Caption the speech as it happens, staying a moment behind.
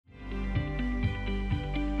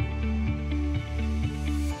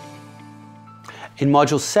In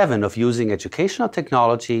Module 7 of Using Educational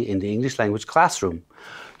Technology in the English Language Classroom,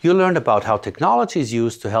 you learned about how technology is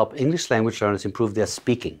used to help English language learners improve their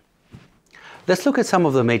speaking. Let's look at some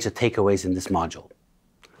of the major takeaways in this module.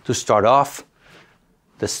 To start off,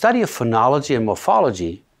 the study of phonology and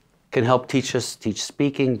morphology can help teachers teach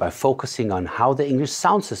speaking by focusing on how the English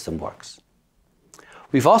sound system works.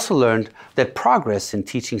 We've also learned that progress in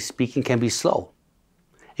teaching speaking can be slow.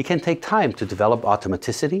 It can take time to develop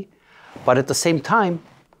automaticity, but at the same time,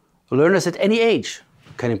 learners at any age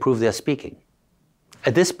can improve their speaking.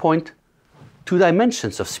 At this point, two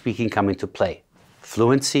dimensions of speaking come into play: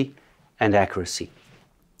 fluency and accuracy.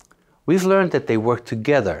 We've learned that they work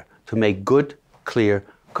together to make good, clear,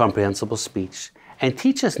 comprehensible speech, and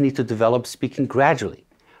teachers need to develop speaking gradually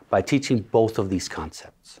by teaching both of these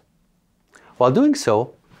concepts. While doing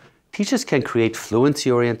so, teachers can create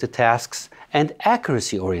fluency-oriented tasks and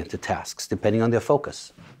accuracy-oriented tasks, depending on their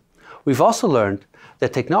focus. We've also learned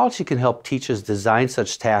that technology can help teachers design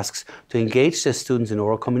such tasks to engage their students in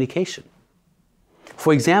oral communication.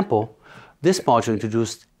 For example, this module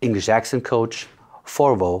introduced English Accent Coach,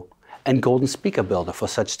 Forvo, and Golden Speaker Builder for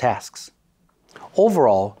such tasks.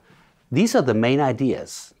 Overall, these are the main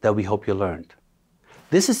ideas that we hope you learned.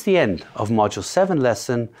 This is the end of Module 7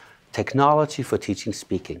 lesson, Technology for Teaching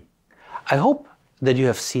Speaking. I hope that you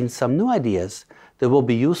have seen some new ideas that will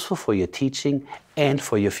be useful for your teaching and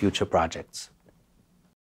for your future projects.